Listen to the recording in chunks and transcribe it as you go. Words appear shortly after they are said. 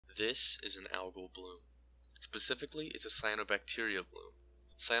This is an algal bloom. Specifically, it's a cyanobacteria bloom.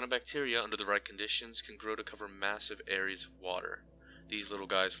 Cyanobacteria, under the right conditions, can grow to cover massive areas of water. These little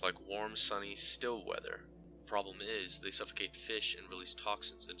guys like warm, sunny, still weather. Problem is, they suffocate fish and release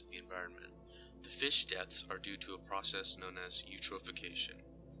toxins into the environment. The fish deaths are due to a process known as eutrophication.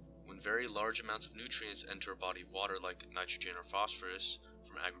 When very large amounts of nutrients enter a body of water like nitrogen or phosphorus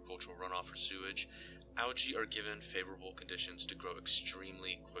from agricultural runoff or sewage, algae are given favorable conditions to grow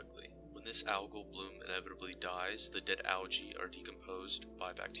extremely quickly. When this algal bloom inevitably dies, the dead algae are decomposed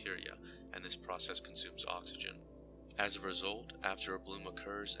by bacteria, and this process consumes oxygen. As a result, after a bloom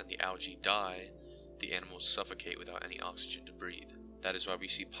occurs and the algae die, the animals suffocate without any oxygen to breathe. That is why we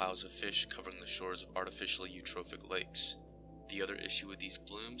see piles of fish covering the shores of artificially eutrophic lakes. The other issue with these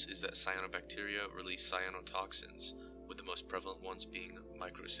blooms is that cyanobacteria release cyanotoxins, with the most prevalent ones being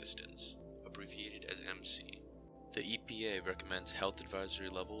microcystins, abbreviated as MC. The EPA recommends health advisory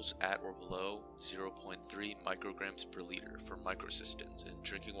levels at or below 0.3 micrograms per liter for microcystins in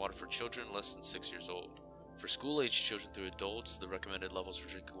drinking water for children less than 6 years old. For school-aged children through adults, the recommended levels for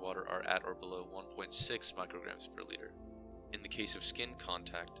drinking water are at or below 1.6 micrograms per liter. In the case of skin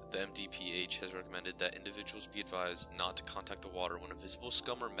contact, the MDPI has recommended that individuals be advised not to contact the water when a visible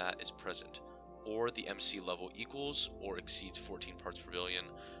scum or mat is present, or the MC level equals or exceeds 14 parts per billion,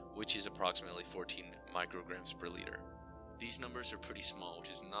 which is approximately 14 micrograms per liter. These numbers are pretty small, which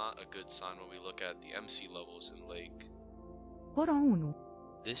is not a good sign when we look at the MC levels in Lake.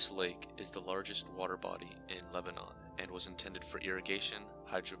 This lake is the largest water body in Lebanon and was intended for irrigation,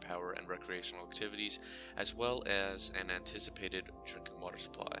 hydropower, and recreational activities, as well as an anticipated drinking water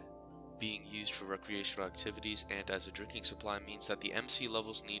supply. Being used for recreational activities and as a drinking supply means that the MC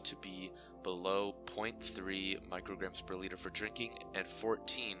levels need to be below 0.3 micrograms per liter for drinking and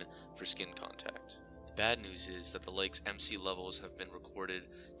 14 for skin contact. The bad news is that the lake's MC levels have been recorded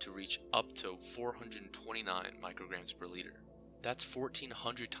to reach up to 429 micrograms per liter. That's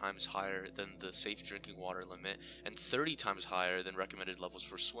 1,400 times higher than the safe drinking water limit and 30 times higher than recommended levels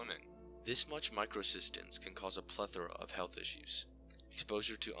for swimming. This much microcystins can cause a plethora of health issues.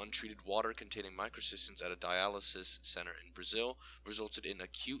 Exposure to untreated water containing microcystins at a dialysis center in Brazil resulted in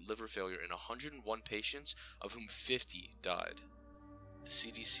acute liver failure in 101 patients, of whom 50 died. The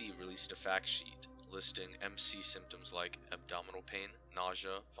CDC released a fact sheet listing MC symptoms like abdominal pain,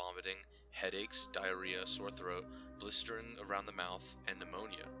 nausea, vomiting, headaches, diarrhea, sore throat, blistering around the mouth, and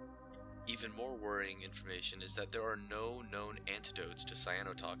pneumonia. Even more worrying information is that there are no known antidotes to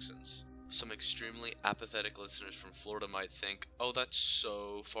cyanotoxins. Some extremely apathetic listeners from Florida might think, oh, that's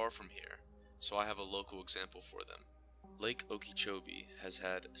so far from here, so I have a local example for them. Lake-Okeechobee has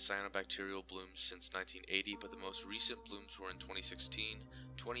had cyanobacterial blooms since 1980, but the most recent blooms were in 2016,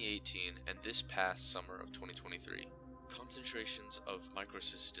 2018, and this past summer of 2023. Concentrations of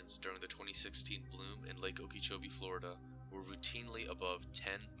microcystins during the 2016 bloom in Lake Okeechobee, Florida, were routinely above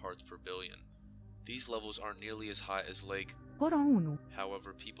 10 parts per billion. These levels aren't nearly as high as Lake.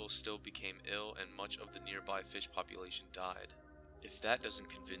 However, people still became ill and much of the nearby fish population died. If that doesn't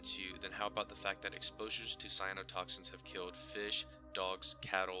convince you, then how about the fact that exposures to cyanotoxins have killed fish, dogs,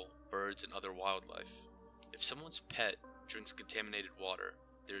 cattle, birds, and other wildlife? If someone's pet drinks contaminated water,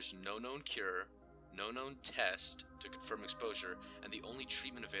 there's no known cure, no known test to confirm exposure, and the only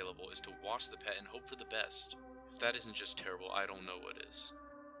treatment available is to wash the pet and hope for the best. If that isn't just terrible, I don't know what is.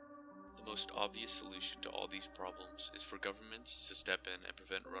 The most obvious solution to all these problems is for governments to step in and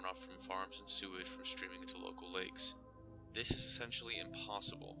prevent runoff from farms and sewage from streaming into local lakes. This is essentially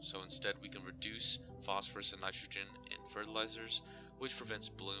impossible, so instead we can reduce phosphorus and nitrogen in fertilizers, which prevents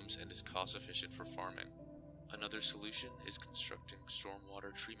blooms and is cost efficient for farming. Another solution is constructing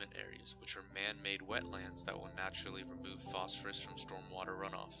stormwater treatment areas, which are man-made wetlands that will naturally remove phosphorus from stormwater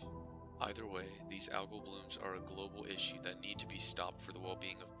runoff. Either way, these algal blooms are a global issue that need to be stopped for the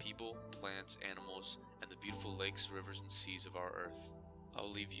well-being of people, plants, animals, and the beautiful lakes, rivers, and seas of our Earth.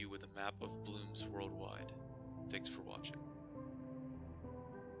 I'll leave you with a map of blooms worldwide. Thanks for watching.